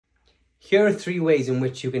Here are 3 ways in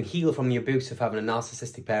which you can heal from the abuse of having a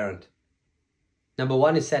narcissistic parent. Number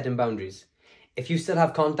 1 is setting boundaries. If you still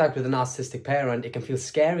have contact with a narcissistic parent, it can feel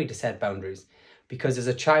scary to set boundaries because as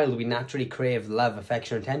a child, we naturally crave love,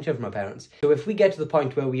 affection, and attention from our parents. So if we get to the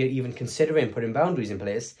point where we are even considering putting boundaries in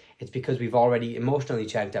place, it's because we've already emotionally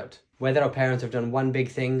checked out. Whether our parents have done one big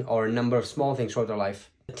thing or a number of small things throughout their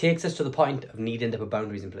life, it takes us to the point of needing to put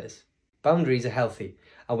boundaries in place. Boundaries are healthy,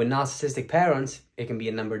 and with narcissistic parents, it can be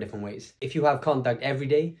a number of different ways. If you have contact every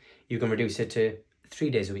day, you can reduce it to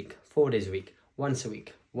 3 days a week, 4 days a week, once a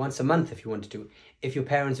week, once a month if you wanted to. If your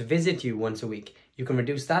parents visit you once a week, you can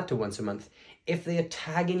reduce that to once a month. If they are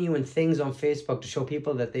tagging you in things on Facebook to show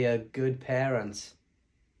people that they are good parents,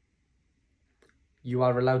 you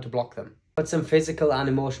are allowed to block them. Put some physical and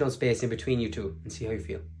emotional space in between you two and see how you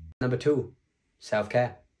feel. Number 2,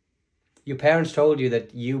 self-care. Your parents told you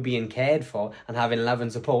that you being cared for and having love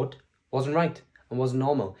and support wasn't right and wasn't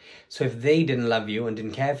normal. So if they didn't love you and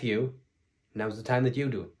didn't care for you, now's the time that you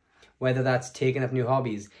do. Whether that's taking up new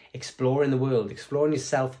hobbies, exploring the world, exploring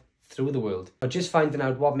yourself through the world, or just finding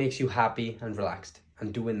out what makes you happy and relaxed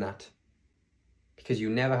and doing that. Because you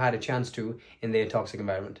never had a chance to in their toxic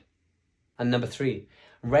environment. And number 3,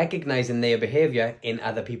 recognizing their behavior in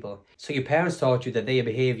other people. So your parents taught you that their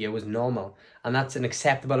behavior was normal and that's an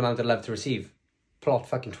acceptable amount of love to receive. Plot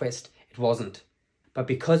fucking twist, it wasn't. But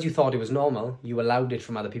because you thought it was normal, you allowed it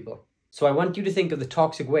from other people. So I want you to think of the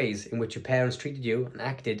toxic ways in which your parents treated you and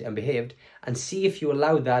acted and behaved and see if you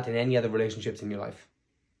allowed that in any other relationships in your life.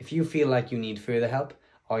 If you feel like you need further help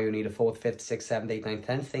or you need a 4th, 5th, 6th, 7th, 8th,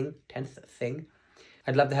 9th, 10th thing,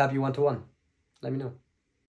 I'd love to help you one-to-one. Let me know.